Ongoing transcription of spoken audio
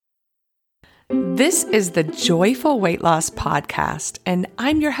This is the Joyful Weight Loss Podcast, and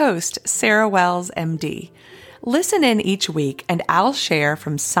I'm your host, Sarah Wells, MD. Listen in each week, and I'll share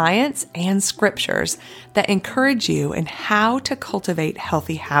from science and scriptures that encourage you in how to cultivate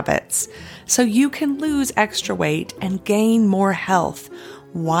healthy habits so you can lose extra weight and gain more health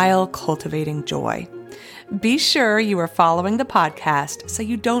while cultivating joy. Be sure you are following the podcast so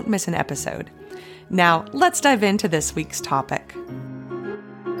you don't miss an episode. Now, let's dive into this week's topic.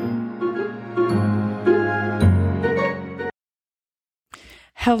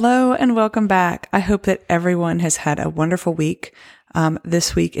 Hello and welcome back. I hope that everyone has had a wonderful week.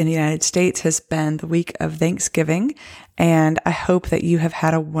 This week in the United States has been the week of Thanksgiving, and I hope that you have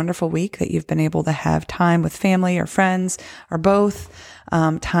had a wonderful week, that you've been able to have time with family or friends or both,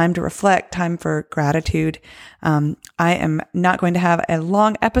 time to reflect, time for gratitude. I am not going to have a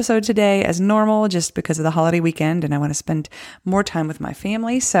long episode today as normal just because of the holiday weekend, and I want to spend more time with my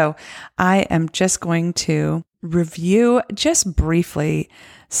family. So I am just going to review just briefly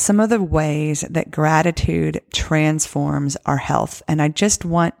some of the ways that gratitude transforms our health. And I just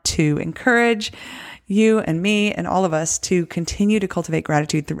want to encourage you and me and all of us to continue to cultivate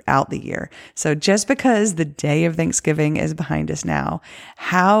gratitude throughout the year. So just because the day of Thanksgiving is behind us now,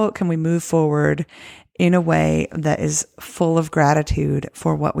 how can we move forward in a way that is full of gratitude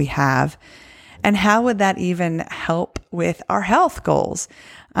for what we have? And how would that even help with our health goals?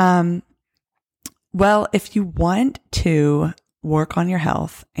 Well, if you want to work on your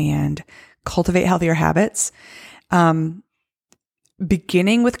health and cultivate healthier habits,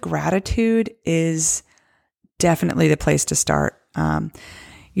 beginning with gratitude is definitely the place to start.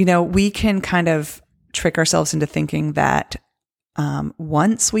 We can kind of trick ourselves into thinking that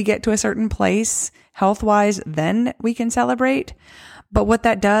once we get to a certain place health-wise, then we can celebrate. But what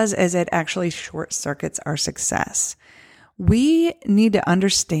that does is it actually short circuits our success. We need to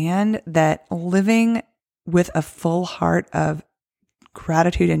understand that living with a full heart of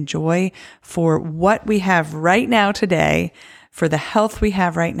gratitude and joy for what we have right now today, for the health we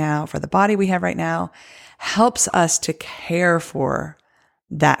have right now, for the body we have right now, helps us to care for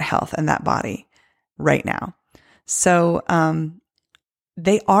that health and that body right now. So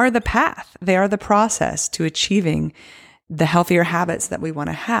they are the path. They are the process to achieving the healthier habits that we want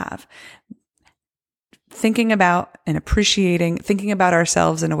to have. Thinking about and appreciating, thinking about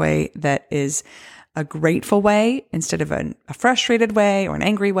ourselves in a way that is a grateful way instead of a frustrated way or an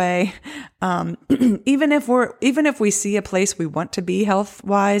angry way. Even if we see a place we want to be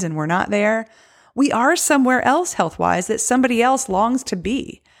health-wise and we're not there, we are somewhere else health-wise that somebody else longs to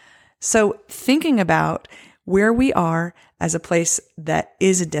be. So thinking about where we are as a place that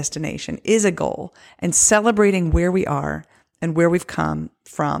is a destination, is a goal, and celebrating where we are and where we've come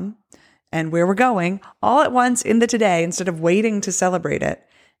from and where we're going all at once in the today instead of waiting to celebrate it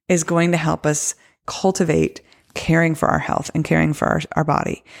is going to help us cultivate caring for our health and caring for our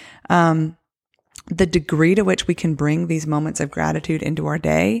body. The degree to which we can bring these moments of gratitude into our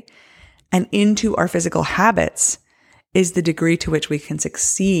day and into our physical habits is the degree to which we can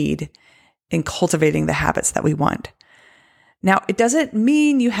succeed in cultivating the habits that we want. Now, it doesn't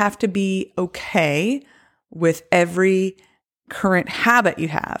mean you have to be okay with every current habit you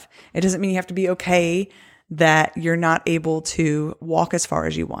have. It doesn't mean you have to be okay that you're not able to walk as far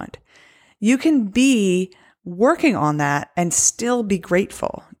as you want. You can be working on that and still be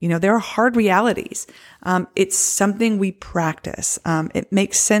grateful. There are hard realities. It's something we practice. It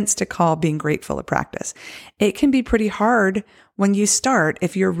makes sense to call being grateful a practice. It can be pretty hard when you start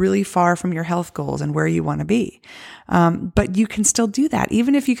if you're really far from your health goals and where you want to be. But you can still do that.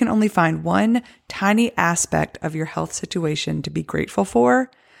 Even if you can only find one tiny aspect of your health situation to be grateful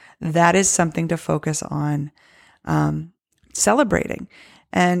for, that is something to focus on celebrating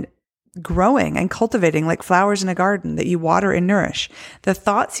and growing and cultivating like flowers in a garden that you water and nourish. The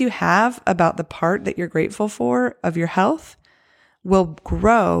thoughts you have about the part that you're grateful for of your health will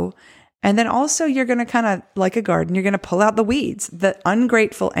grow. And then also you're going to kind of like a garden, you're going to pull out the weeds, the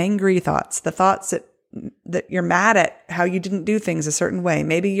ungrateful, angry thoughts, the thoughts that you're mad at how you didn't do things a certain way.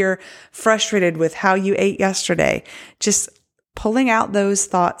 Maybe you're frustrated with how you ate yesterday. Just pulling out those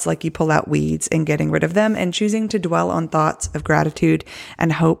thoughts like you pull out weeds and getting rid of them and choosing to dwell on thoughts of gratitude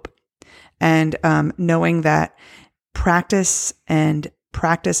and hope. And knowing that practice,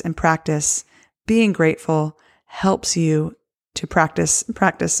 being grateful helps you to practice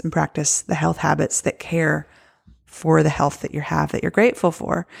the health habits that care for the health that you have, that you're grateful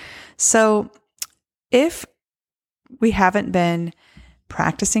for. So if we haven't been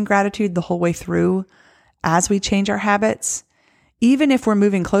practicing gratitude the whole way through as we change our habits, even if we're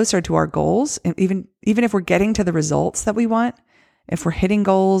moving closer to our goals, and even if we're getting to the results that we want, if we're hitting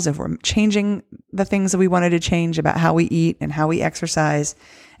goals, if we're changing the things that we wanted to change about how we eat and how we exercise,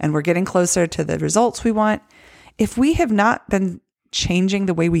 and we're getting closer to the results we want, if we have not been changing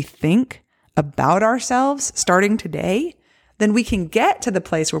the way we think about ourselves starting today, then we can get to the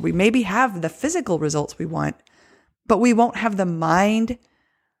place where we maybe have the physical results we want, but we won't have the mind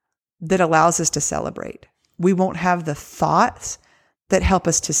that allows us to celebrate. We won't have the thoughts that help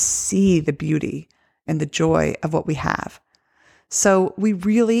us to see the beauty and the joy of what we have. So we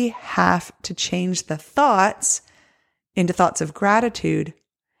really have to change the thoughts into thoughts of gratitude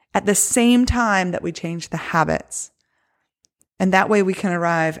at the same time that we change the habits. And that way we can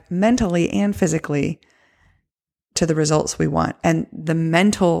arrive mentally and physically to the results we want. And the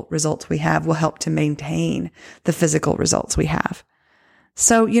mental results we have will help to maintain the physical results we have.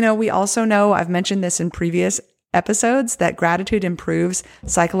 So, we also know, I've mentioned this in previous episodes, that gratitude improves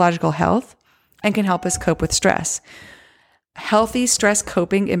psychological health and can help us cope with stress. Healthy stress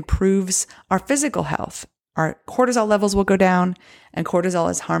coping improves our physical health. Our cortisol levels will go down, and cortisol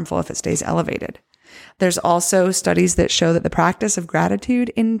is harmful if it stays elevated. There's also studies that show that the practice of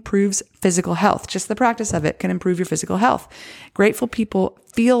gratitude improves physical health. Just the practice of it can improve your physical health. Grateful people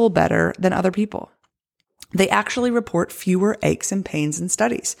feel better than other people. They actually report fewer aches and pains in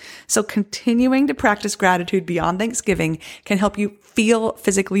studies. So continuing to practice gratitude beyond Thanksgiving can help you feel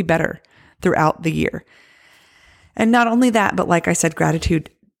physically better throughout the year. And not only that, but like I said, gratitude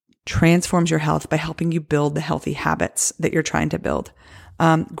transforms your health by helping you build the healthy habits that you're trying to build.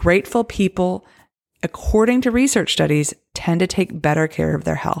 Grateful people, according to research studies, tend to take better care of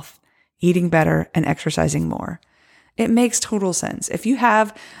their health, eating better and exercising more. It makes total sense. If you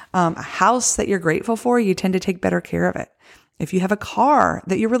have a house that you're grateful for, you tend to take better care of it. If you have a car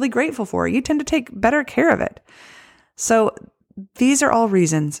that you're really grateful for, you tend to take better care of it. So these are all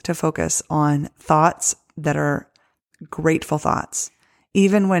reasons to focus on thoughts that are grateful thoughts.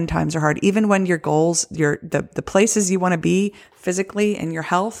 Even when times are hard, even when your goals, the places you want to be physically and your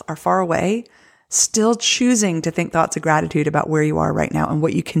health are far away, still choosing to think thoughts of gratitude about where you are right now and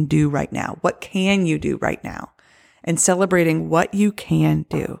what you can do right now. What can you do right now? And celebrating what you can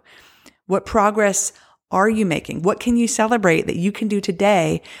do. What progress are you making? What can you celebrate that you can do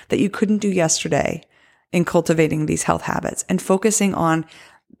today that you couldn't do yesterday in cultivating these health habits, and focusing on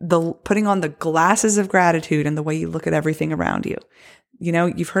putting on the glasses of gratitude and the way you look at everything around you.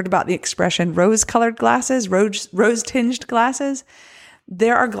 You've heard about the expression rose-colored glasses, rose-tinged glasses.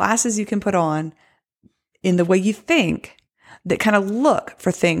 There are glasses you can put on in the way you think that kind of look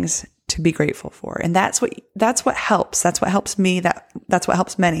for things to be grateful for. And that's what helps. That's what helps me. That's what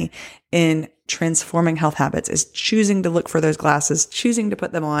helps many in transforming health habits, is choosing to look for those glasses, choosing to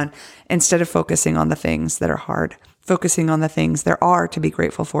put them on instead of focusing on the things that are hard, focusing on the things there are to be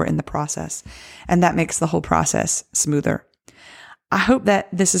grateful for in the process. And that makes the whole process smoother. I hope that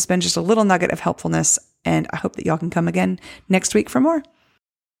this has been just a little nugget of helpfulness, and I hope that y'all can come again next week for more.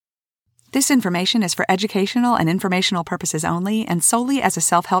 This information is for educational and informational purposes only, and solely as a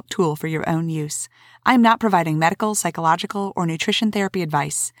self-help tool for your own use. I am not providing medical, psychological, or nutrition therapy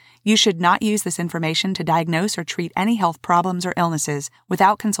advice. You should not use this information to diagnose or treat any health problems or illnesses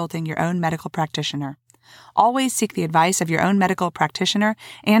without consulting your own medical practitioner. Always seek the advice of your own medical practitioner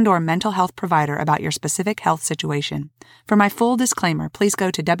and/or mental health provider about your specific health situation. For my full disclaimer, please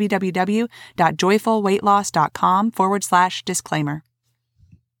go to www.joyfulweightloss.com/disclaimer.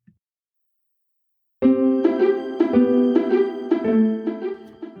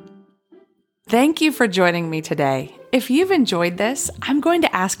 Thank you for joining me today. If you've enjoyed this, I'm going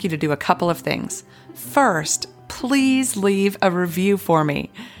to ask you to do a couple of things. First, please leave a review for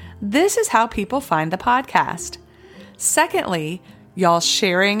me. This is how people find the podcast. Secondly, y'all,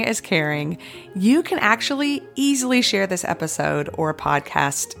 sharing is caring. You can actually easily share this episode or a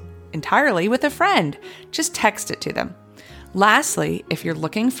podcast entirely with a friend. Just text it to them. Lastly, if you're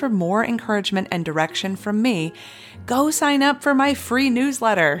looking for more encouragement and direction from me, go sign up for my free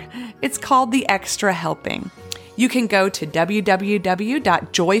newsletter. It's called The Extra Helping. You can go to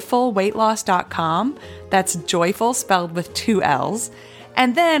www.joyfulweightloss.com. That's joyful spelled with 2 L's.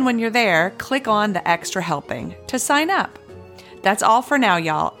 And then when you're there, click on The Extra Helping to sign up. That's all for now,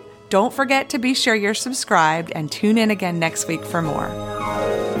 y'all. Don't forget to be sure you're subscribed and tune in again next week for more.